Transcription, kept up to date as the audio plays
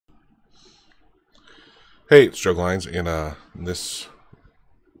Hey, it's Joe Glines, and this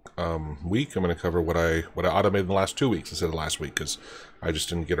week I'm going to cover what I automated in the last 2 weeks instead of last week, because I just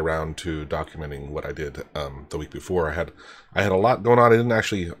didn't get around to documenting what I did the week before. I had a lot going on. I didn't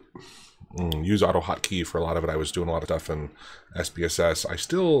actually use AutoHotkey for a lot of it. I was doing a lot of stuff in SPSS. I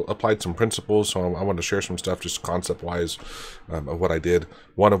still applied some principles, so I wanted to share some stuff just concept-wise of what I did.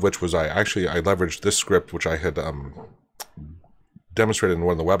 One of which was I leveraged this script, which I had demonstrated in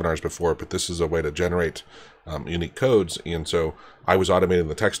one of the webinars before, but this is a way to generate unique codes. And so I was automating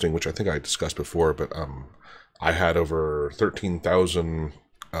the texting, which I think I discussed before, but I had over 13,000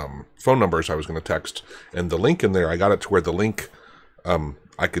 phone numbers I was going to text, and the link in there, I got it to where the link,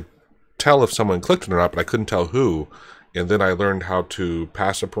 I could tell if someone clicked it or not, but I couldn't tell who. And then I learned how to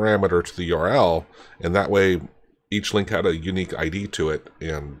pass a parameter to the URL, and that way each link had a unique ID to it.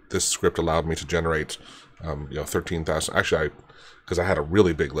 And this script allowed me to generate 13,000. Actually, because I had a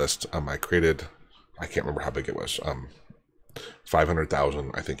really big list, I created, I can't remember how big it was,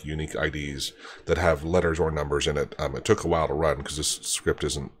 500,000, I think, unique IDs that have letters or numbers in it. It took a while to run because this script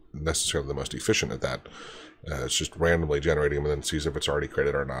isn't necessarily the most efficient at that. It's just randomly generating them and then sees if it's already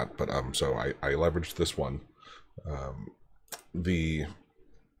created or not. But so I leveraged this one. The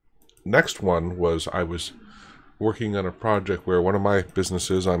next one was I was working on a project where one of my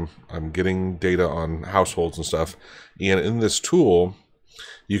businesses, I'm getting data on households and stuff, and in this tool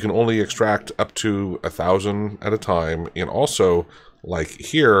you can only extract up to 1,000 at a time. And also, like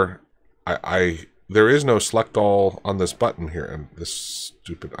here, there is no select all on this button here, and this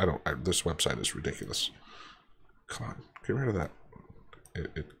stupid this website is ridiculous. Come on, get rid of that.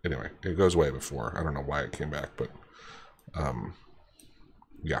 Anyway, it goes away before. I don't know why it came back, but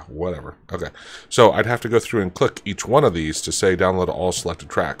yeah, whatever. Okay, so I'd have to go through and click each one of these to say download all selected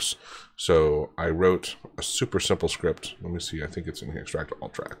tracks. So I wrote a super simple script. Let me see, I think it's in here, extract all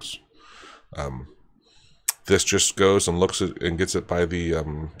tracks. This just goes and looks at and gets it by the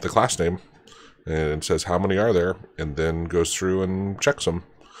class name, and says how many are there, and then goes through and checks them.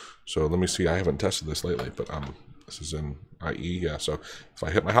 So let me see, I haven't tested this lately, but this is in IE, yeah. So if I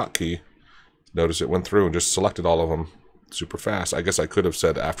hit my hotkey, notice it went through and just selected all of them super fast. I guess I could have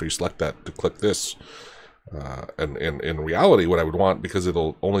said after you select that to click this. And in reality, what I would want, because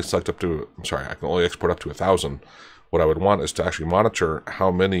it'll only select up to, I can only export up to 1,000. What I would want is to actually monitor how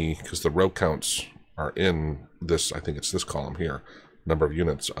many, because the row counts are in this, I think it's this column here, number of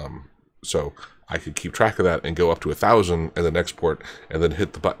units. So I could keep track of that and go up to 1,000 and then export, and then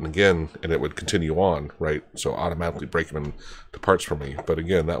hit the button again, and it would continue on, right? So automatically break them into parts for me. But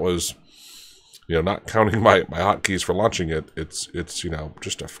again, that was, not counting my hotkeys for launching it. It's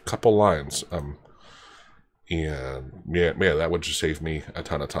just a couple lines. And yeah, that would just save me a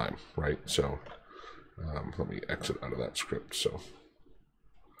ton of time, right? So let me exit out of that script. So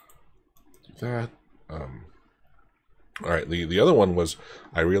that. All right, the other one was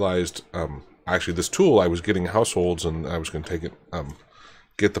I realized actually this tool, I was getting households and I was going to take it,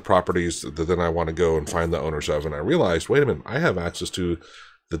 get the properties that then I want to go and find the owners of, and I realized, wait a minute, I have access to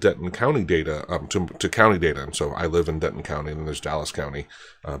the Denton County data, to county data, and so I live in Denton County, and then there's Dallas County,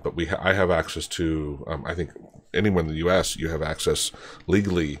 but I have access to, I think anyone in the U.S. you have access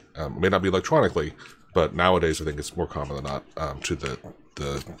legally, may not be electronically, but nowadays I think it's more common than not, to the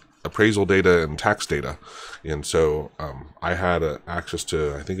appraisal data and tax data. And so I had access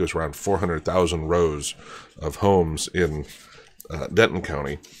to, I think it was around 400,000 rows of homes in Denton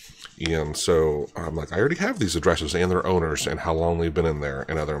County. And so I'm like, I already have these addresses and their owners and how long they've been in there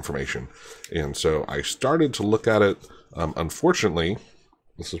and other information. And so I started to look at it. Unfortunately,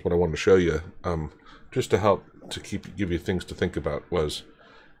 this is what I wanted to show you, just to help to give you things to think about, was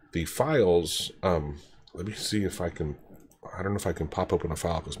the files. Let me see if I can, I don't know if I can pop open a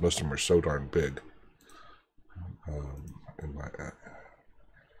file because most of them are so darn big. In my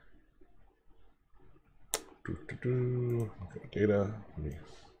okay, data, let me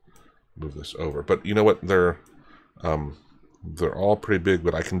move this over. But you know what? They're all pretty big,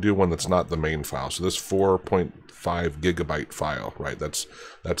 but I can do one that's not the main file. So this 4.5 gigabyte file, right? That's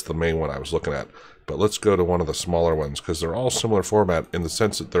the main one I was looking at. But let's go to one of the smaller ones because they're all similar format in the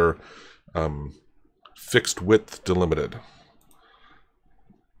sense that they're fixed width delimited.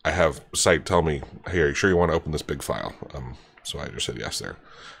 I have site tell me, hey, are you sure you want to open this big file? So I just said yes there.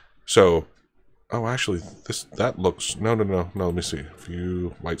 So, oh, actually, that looks, no, let me see,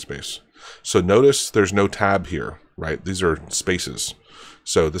 view white space. So notice there's no tab here, right? These are spaces.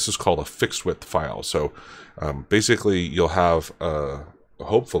 So this is called a fixed width file. So basically you'll have,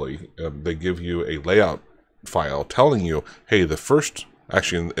 hopefully, they give you a layout file telling you, hey, the first,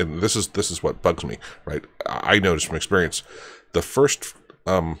 actually, and this is what bugs me, right? I noticed from experience, the first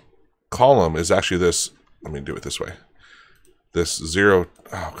column is actually this let me do it this way. This 0,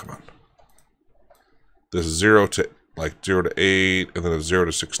 oh, come on. This 0 to, like 0 to 8, and then a 0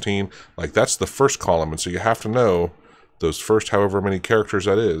 to 16. Like, that's the first column, and so you have to know those first however many characters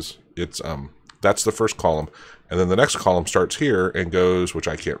that is. It's, that's the first column. And then the next column starts here and goes, which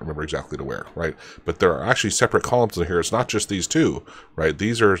I can't remember exactly to where, right? But there are actually separate columns in here. It's not just these two, right?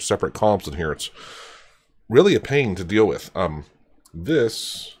 These are separate columns in here. It's really a pain to deal with.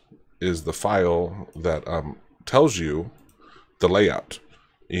 This is the file that tells you the layout.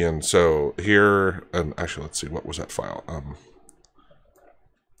 And so here, and actually, let's see, what was that file?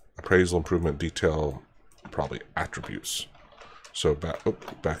 Appraisal, improvement, detail, probably attributes. So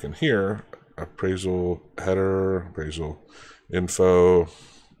back in here, appraisal header, appraisal info.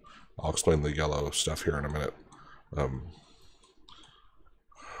 I'll explain the yellow stuff here in a minute.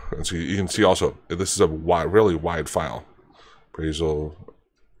 And so you can see also, this is a really wide file. Appraisal,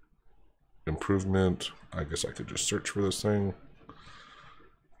 improvement. I guess I could just search for this thing.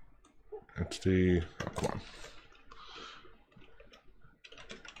 Entity, oh, come on.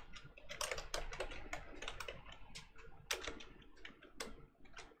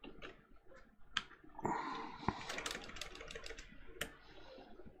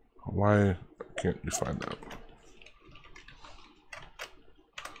 Why can't you find that?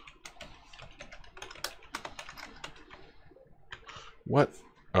 What?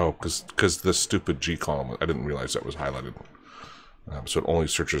 Oh, because this stupid G column, I didn't realize that was highlighted. So it only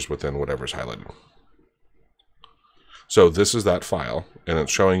searches within whatever's highlighted. So this is that file, and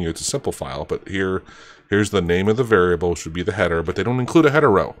it's showing you it's a simple file, but here's the name of the variable, which would be the header, but they don't include a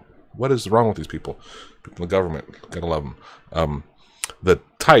header row. What is wrong with these people? People in the government, gotta love them. The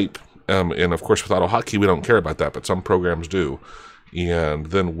type, and of course with AutoHotkey we don't care about that, but some programs do. And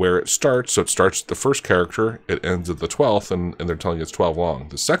then where it starts, so it starts at the first character, it ends at the 12th, and they're telling you it's 12 long.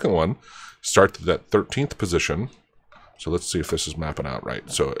 The second one starts at that 13th position. So let's see if this is mapping out right.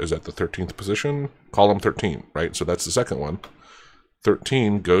 So is at the 13th position, column 13, right? So that's the second one.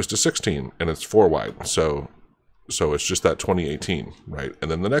 13 goes to 16, and it's 4 wide. So it's just that 2018, right?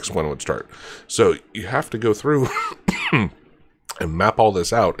 And then the next one would start. So you have to go through and map all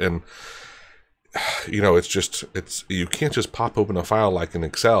this out. And, you know, you can't just pop open a file like in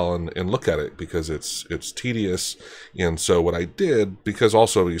Excel and look at it, because it's tedious. And so what I did, because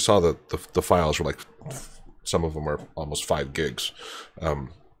also you saw that the files were like, some of them are almost 5 gigs.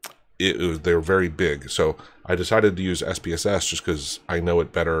 They're very big. So I decided to use SPSS just because I know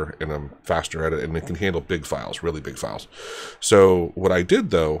it better and I'm faster at it, and it can handle big files, really big files. So what I did,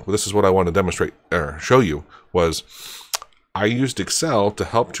 though, this is what I want to demonstrate or show you, was I used Excel to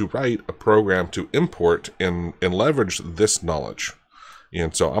help to write a program to import and leverage this knowledge.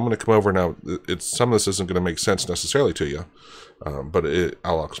 And so I'm going to come over now. Some of this isn't going to make sense necessarily to you, but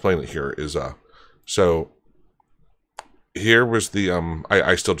I'll explain it here. So here was the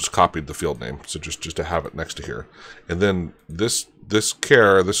I still just copied the field name, so just to have it next to here. And then this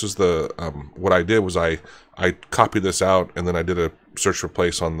care, this is the what I did was I copied this out, and then I did a search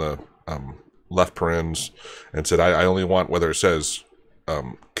replace on the left parens and said I only want whether it says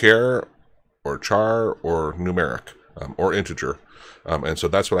care or char or numeric or integer, and so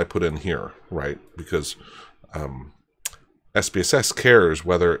that's what I put in here, right? Because SPSS cares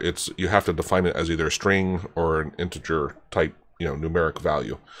whether you have to define it as either a string or an integer type, numeric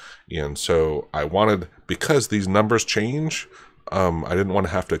value. And so I wanted, because these numbers change, I didn't want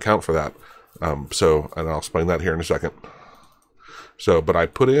to have to account for that. And I'll explain that here in a second. So, but I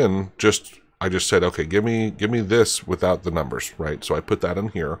put in I just said, okay, give me this without the numbers, right? So I put that in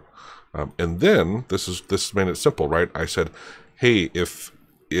here. And then this made it simple, right? I said, hey, if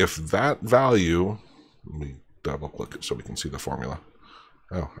that value, let me double click it so we can see the formula.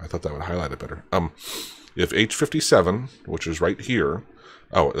 Oh, I thought that would highlight it better. If H57, which is right here,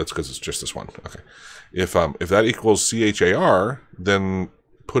 oh, that's because it's just this one. Okay. If that equals CHAR, then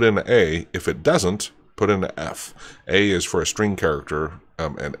put in A. If it doesn't, put in a F. A is for a string character,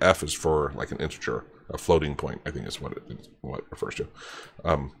 and F is for like an integer, a floating point, I think is what it refers to.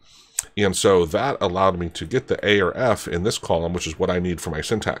 And so that allowed me to get the A or F in this column, which is what I need for my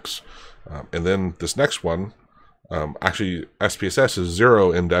syntax. And then this next one, actually SPSS is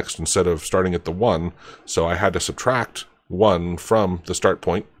 0 indexed instead of starting at the 1, so I had to subtract 1 from the start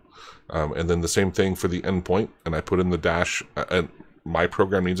point, and then the same thing for the end point, and I put in the dash, and my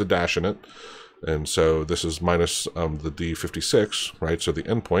program needs a dash in it, and so this is minus the D56, right, so the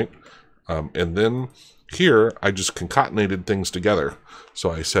end point, and then here I just concatenated things together.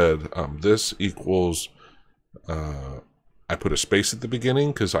 So I said this equals, I put a space at the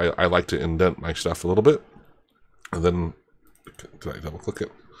beginning because I like to indent my stuff a little bit. And then, did I double click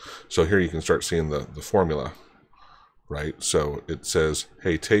it? So here you can start seeing the formula, right? So it says,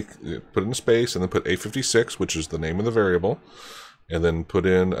 hey, put in a space and then put A56, which is the name of the variable, and then put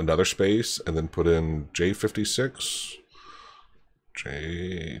in another space and then put in J56,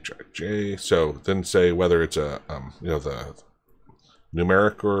 J. So then say whether it's a, the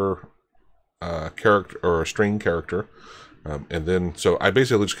numeric or character or a string character. And then, so I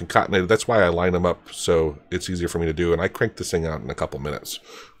basically just concatenated. That's why I line them up so it's easier for me to do. And I cranked this thing out in a couple minutes,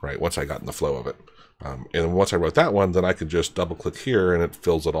 right? Once I got in the flow of it. And once I wrote that one, then I could just double click here and it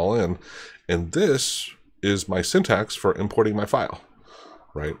fills it all in. And this is my syntax for importing my file,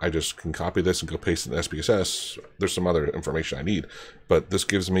 right? I just can copy this and go paste it in SPSS. There's some other information I need, but this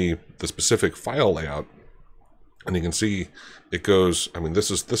gives me the specific file layout. And you can see it goes, I mean,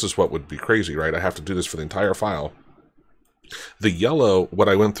 this is what would be crazy, right? I have to do this for the entire file. The yellow, what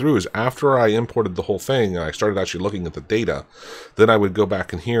I went through is after I imported the whole thing and I started actually looking at the data, then I would go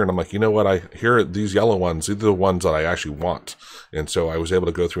back in here and I'm like, you know what, here are these yellow ones, these are the ones that I actually want. And so I was able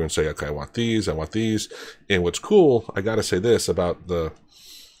to go through and say, okay, I want these. And what's cool, I got to say this about the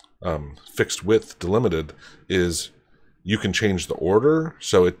fixed width delimited is you can change the order,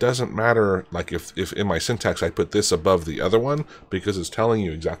 so it doesn't matter like if in my syntax I put this above the other one, because it's telling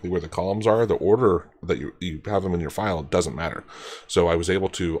you exactly where the columns are, the order that you have them in your file doesn't matter. So I was able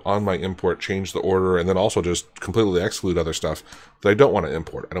to, on my import, change the order and then also just completely exclude other stuff that I don't want to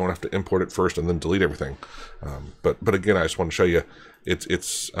import. I don't want to have to import it first and then delete everything. But again, I just want to show you,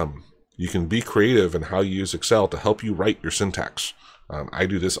 you can be creative in how you use Excel to help you write your syntax. I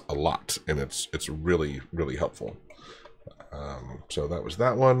do this a lot, and it's really, really helpful. So that was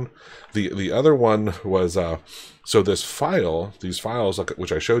that one. The other one was so these files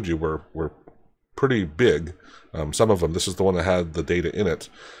which I showed you were pretty big. Some of them, this is the one that had the data in it,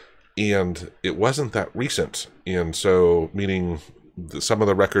 and it wasn't that recent. And so meaning some of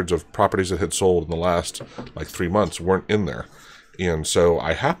the records of properties that had sold in the last like 3 months weren't in there. And so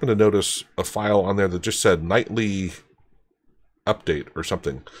I happened to notice a file on there that just said nightly update or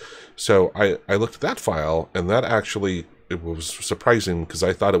something. So I looked at that file, and that actually, it was surprising because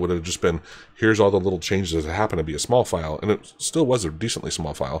I thought it would have just been, here's all the little changes that happen to be a small file, and it still was a decently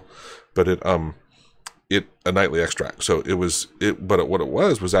small file, but it a nightly extract. So but what it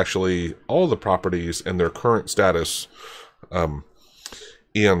was actually all the properties and their current status.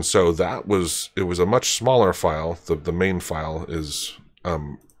 And so it was a much smaller file. The main file is,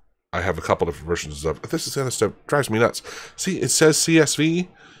 I have a couple different versions of this. Is the other stuff drives me nuts. See, it says CSV.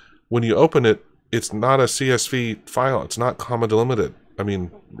 When you open it, it's not a CSV file. It's not comma delimited. I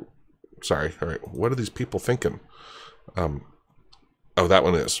mean, sorry. All right. What are these people thinking? Oh, that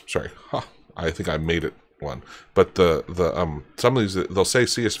one is. Sorry. Huh. I think I made it one. But some of these, they'll say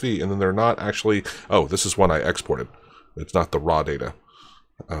CSV, and then they're not actually. Oh, this is one I exported. It's not the raw data.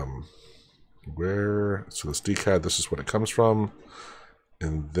 So this DCAD, this is what it comes from.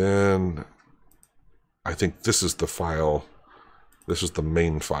 And then I think this is the file. This is the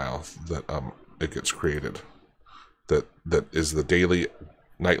main file that it gets created. That is the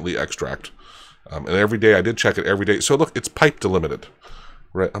nightly extract. And every day I did check it every day. So look, it's pipe delimited,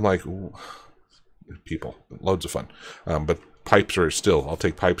 right? I'm like, ooh, people, loads of fun. But pipes are still, I'll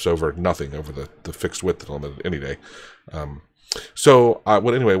take pipes over nothing, over the fixed width delimited any day.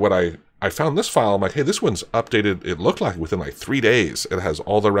 Anyway, I found this file. I'm like, hey, this one's updated. It looked like within like 3 days. It has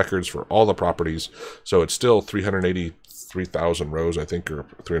all the records for all the properties. So it's still 383,000 rows, I think, or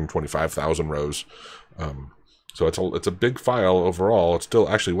 325,000 rows. So it's a big file overall. It still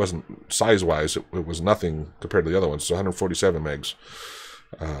actually wasn't size-wise. It was nothing compared to the other ones. It's 147 megs.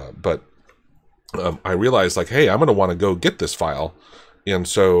 But I realized, like, hey, I'm going to want to go get this file. And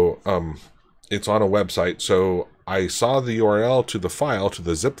so it's on a website. So I saw the URL to the file, to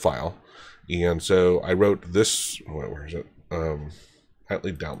the zip file. And so I wrote this, where is it?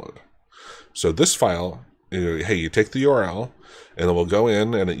 Nightly download. So this file, hey, you take the URL, and then we'll go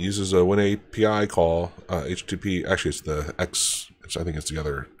in, and it uses a WinAPI call, HTTP, actually it's the I think it's the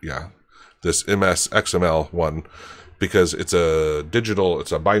other, yeah, this MS XML one, because it's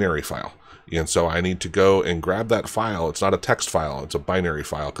a binary file. And so I need to go and grab that file. It's not a text file, it's a binary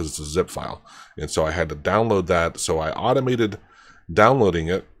file because it's a zip file. And so I had to download that. So I automated downloading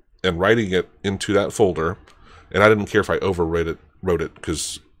it and writing it into that folder. And I didn't care if I wrote it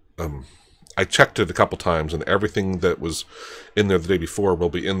because I checked it a couple times, and everything that was in there the day before will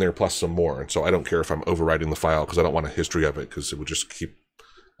be in there plus some more. And so I don't care if I'm overwriting the file because I don't want a history of it, because it would just keep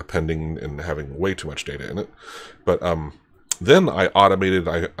appending and having way too much data in it. But Then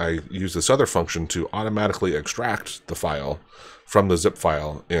I use this other function to automatically extract the file from the zip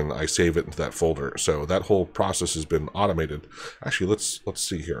file, and I save it into that folder. So that whole process has been automated. Actually, let's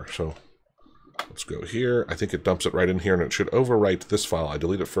see here. So let's go here. I think it dumps it right in here, and it should overwrite this file. I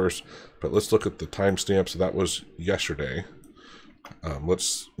delete it first, but let's look at the timestamp. So that was yesterday.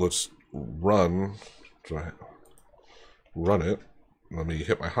 Let's run. Run it. Let me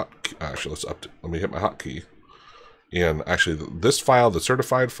hit my hotkey. Actually, let me hit my hotkey. And actually, this file, the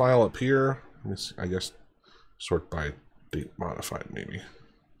certified file up here, let me see, I guess sort by date modified maybe.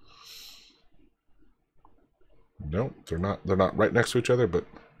 No, they're not right next to each other, but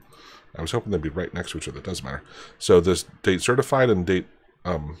I was hoping they'd be right next to each other. It doesn't matter. So this date certified and date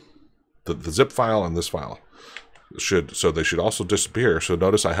the zip file and this file they should also disappear. So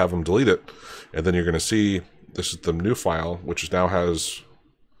notice I have them delete it, and then you're going to see this is the new file, which now has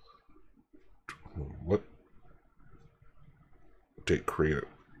what date created.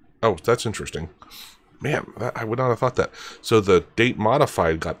 Oh, that's interesting. Man, I would not have thought that. So the date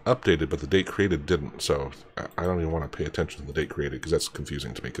modified got updated, but the date created didn't. So I don't even want to pay attention to the date created, because that's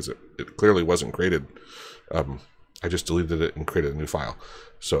confusing to me, because it clearly wasn't created. I just deleted it and created a new file.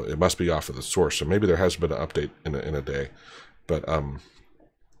 So it must be off of the source. So maybe there has been an update in a day. But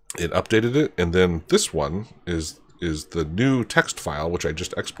it updated it, and then this one is the new text file, which I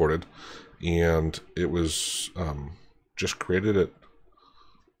just exported, and it was just created at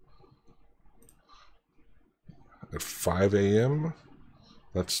 5 a.m.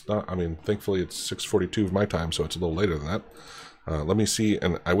 That's not, I mean, thankfully it's 6:42 of my time, so it's a little later than that. Let me see,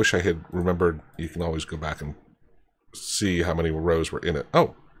 and I wish I had remembered, you can always go back and see how many rows were in it.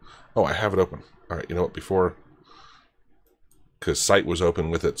 Oh, I have it open. All right, you know what, before, because site was open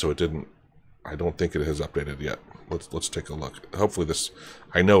with it, so it didn't, I don't think it has updated yet. Let's take a look. Hopefully this,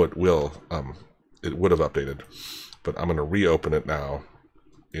 I know it will, it would have updated, but I'm going to reopen it now,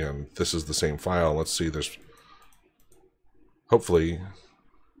 and this is the same file. Let's see, there's, hopefully,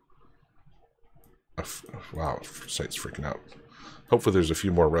 wow, site's freaking out. Hopefully there's a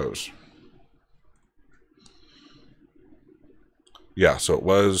few more rows. Yeah, so it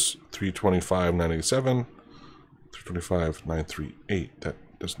was 325,987, 325,938. That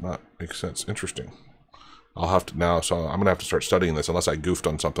does not make sense. Interesting. I'll have to now, so I'm going to have to start studying this, unless I goofed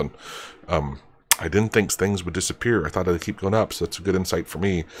on something. I didn't think things would disappear. I thought it'd keep going up, so that's a good insight for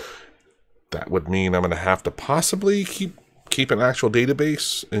me. That would mean I'm going to have to possibly keep an actual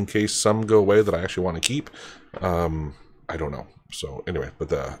database in case some go away that I actually want to keep. I don't know. So anyway,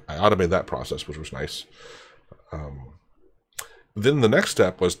 but I automated that process, which was nice. Then the next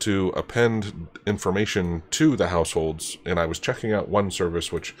step was to append information to the households, and I was checking out one service,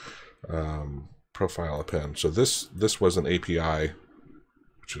 which profile append. So this was an API,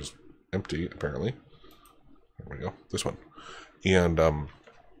 which is empty apparently. There we go. This one, and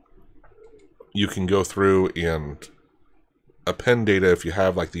you can go through and append data if you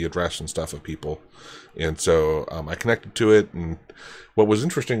have like the address and stuff of people. And so I connected to it, and what was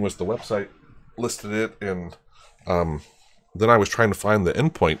interesting was the website listed it, and then I was trying to find the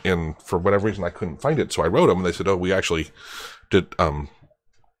endpoint, and for whatever reason I couldn't find it. So I wrote them, and they said, "Oh, we actually did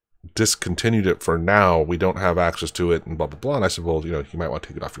discontinued it for now. We don't have access to it," and blah blah blah. And I said, "Well, you might want to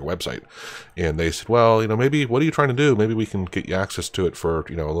take it off your website." And they said, "Well, maybe what are you trying to do? Maybe we can get you access to it for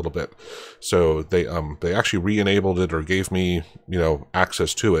a little bit." So they actually re-enabled it, or gave me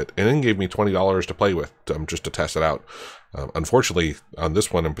access to it, and then gave me $20 to play with, just to test it out. Unfortunately, on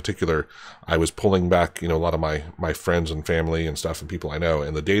this one in particular, I was pulling back, a lot of my friends and family and stuff and people I know,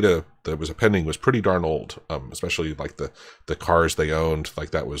 and the data that was appending was pretty darn old, especially like the cars they owned,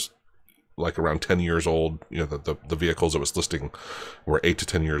 like that was like around 10 years old. The vehicles it was listing were 8 to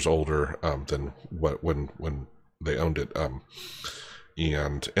 10 years older than when they owned it.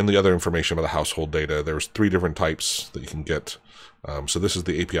 And the other information about the household data, there's 3 different types that you can get. So this is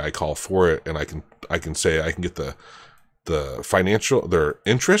the API call for it, and I can say I can get the financial, their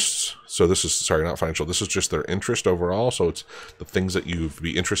interests. So this is, sorry, not financial. This is just their interest overall. So it's the things that you'd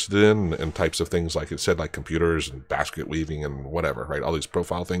be interested in, and types of things, like it said, like computers and basket weaving and whatever, right? All these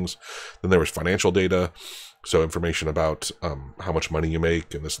profile things. Then there was financial data. So information about how much money you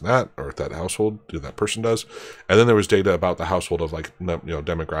make and this and that, or if that household, that person does. And then there was data about the household of like,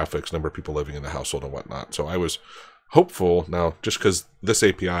 demographics, number of people living in the household and whatnot. So I was hopeful. Now, just because this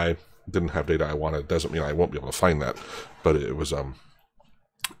API didn't have data I wanted doesn't mean I won't be able to find that. But it was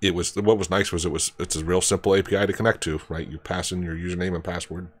what was nice was it's a real simple API to connect to, right? You pass in your username and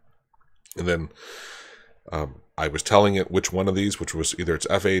password, and then I was telling it which one of these, which was either it's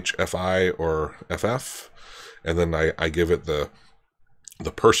FH, FI, or FF, and then I give it the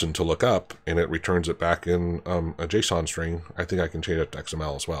the person to look up, and it returns it back in a JSON string. I think I can change it to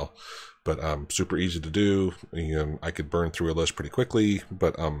XML as well, but super easy to do. And I could burn through a list pretty quickly,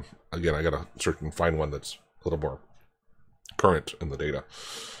 but again, I gotta search and find one that's a little more current in the data.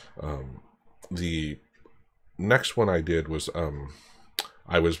 The next one I did was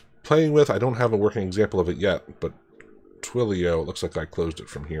I was playing with, I don't have a working example of it yet, but Twilio, it looks like I closed it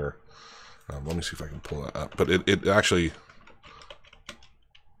from here. Let me see if I can pull that up, but it actually,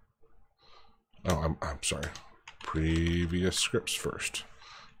 oh, I'm sorry. Previous scripts first,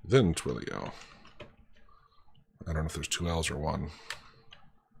 then Twilio. I don't know if there's 2 L's or 1.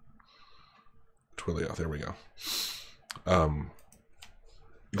 Twilio, there we go.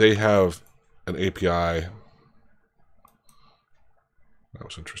 They have an API. That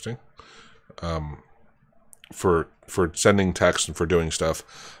was interesting. For sending text and for doing stuff.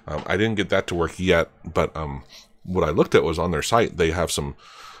 I didn't get that to work yet, but what I looked at was on their site, they have some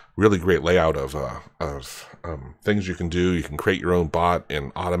really great layout of things you can do. You can create your own bot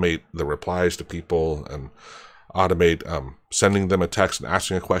and automate the replies to people, and automate sending them a text and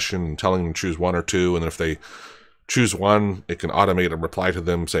asking a question and telling them to choose 1 or 2. And if they choose 1, it can automate a reply to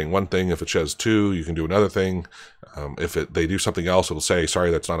them saying 1 thing. If it says 2, you can do another thing. If they do something else, it'll say,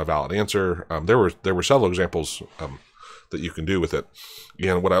 sorry, that's not a valid answer. There were several examples that you can do with it.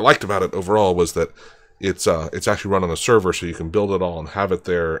 And what I liked about it overall was that it's actually run on a server, so you can build it all and have it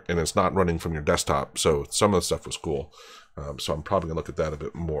there, and it's not running from your desktop. So some of the stuff was cool. So I'm probably gonna look at that a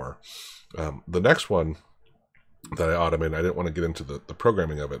bit more. The next one that I automated, I didn't want to get into the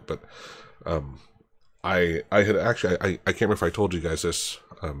programming of it, but I had actually, I can't remember if I told you guys this,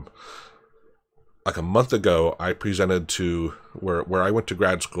 like a month ago, I presented to where I went to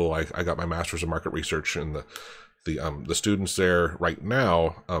grad school. I got my master's in market research, and the students there right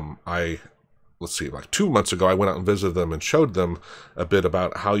now, let's see, like 2 months ago, I went out and visited them and showed them a bit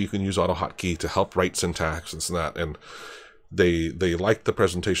about how you can use AutoHotkey to help write syntax and that. And they liked the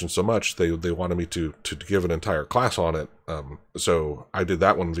presentation so much, they wanted me to give an entire class on it. So I did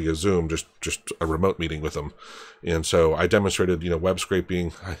that one via Zoom, just a remote meeting with them. And so I demonstrated, web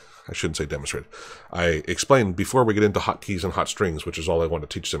scraping. I shouldn't say demonstrated. I explained before we get into hotkeys and hot strings, which is all I want to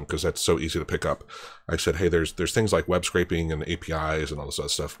teach them because that's so easy to pick up. I said, hey, there's things like web scraping and APIs and all this other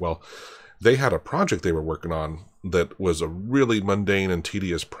stuff. Well, they had a project they were working on that was a really mundane and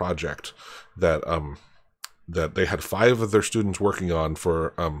tedious project that that they had 5 of their students working on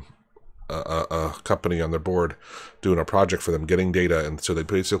for a company on their board doing a project for them, getting data. And so they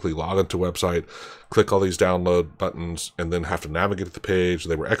basically log into a website, click all these download buttons, and then have to navigate to the page.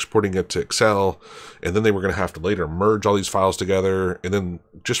 They were exporting it to Excel, and then they were going to have to later merge all these files together. And then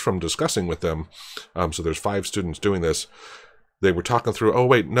just from discussing with them, so there's 5 students doing this, they were talking through, oh,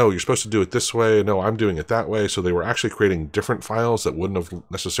 wait, no, you're supposed to do it this way. No, I'm doing it that way. So they were actually creating different files that wouldn't have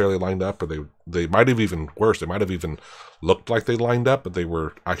necessarily lined up, or they might have even worse. They might have even looked like they lined up, but they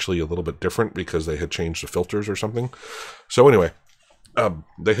were actually a little bit different because they had changed the filters or something. So anyway,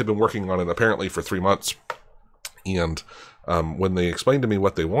 they had been working on it apparently for 3 months. And when they explained to me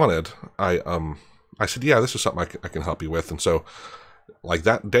what they wanted, I said, yeah, this is something I can help you with. And so like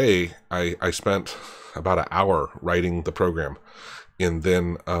that day, I spent about an hour writing the program, and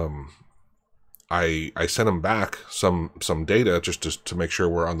then I sent them back some data just to make sure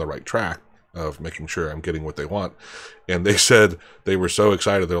we're on the right track of making sure I'm getting what they want. And they said they were so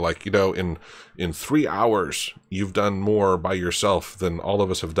excited. They're like, in 3 hours, you've done more by yourself than all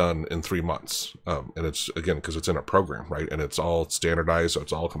of us have done in 3 months. And it's, again, because it's in a program, right? And it's all standardized, so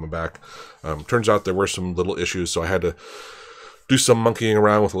it's all coming back. Turns out there were some little issues, so I had to do some monkeying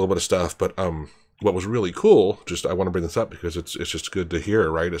around with a little bit of stuff. But what was really cool, I want to bring this up because it's just good to hear,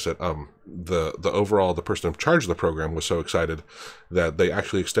 right, is that the person in charge of the program was so excited that they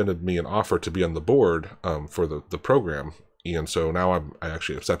actually extended me an offer to be on the board for the program. And so now I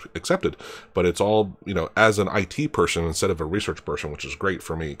actually accepted, but it's all, as an IT person instead of a research person, which is great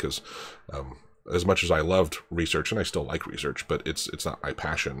for me because as much as I loved research, and I still like research, but it's not my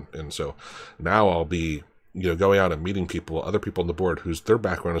passion. And so now I'll be going out and meeting people, other people on the board whose their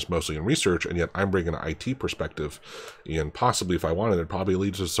background is mostly in research, and yet I'm bringing an IT perspective, and possibly if I wanted, it probably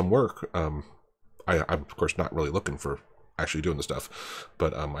leads to some work. I'm of course not really looking for actually doing the stuff,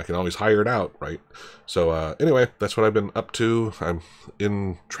 but I can always hire it out, right? So anyway, that's what I've been up to. I'm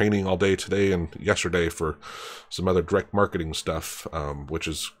in training all day today and yesterday for some other direct marketing stuff, which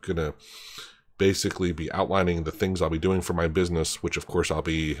is gonna basically be outlining the things I'll be doing for my business, which of course I'll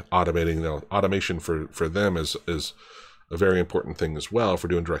be automating. Automation for them is a very important thing as well for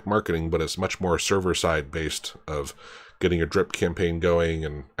doing direct marketing, but it's much more server side based of getting a drip campaign going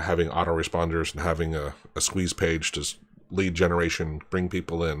and having autoresponders and having a squeeze page to lead generation, bring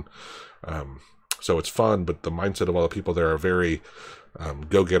people in. So it's fun, but the mindset of all the people there are very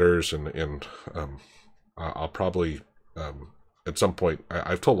go-getters, and I'll probably at some point,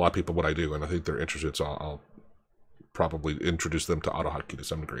 I've told a lot of people what I do, and I think they're interested, so I'll probably introduce them to AutoHotkey to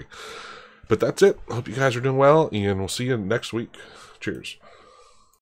some degree. But that's it. I hope you guys are doing well, and we'll see you next week. Cheers.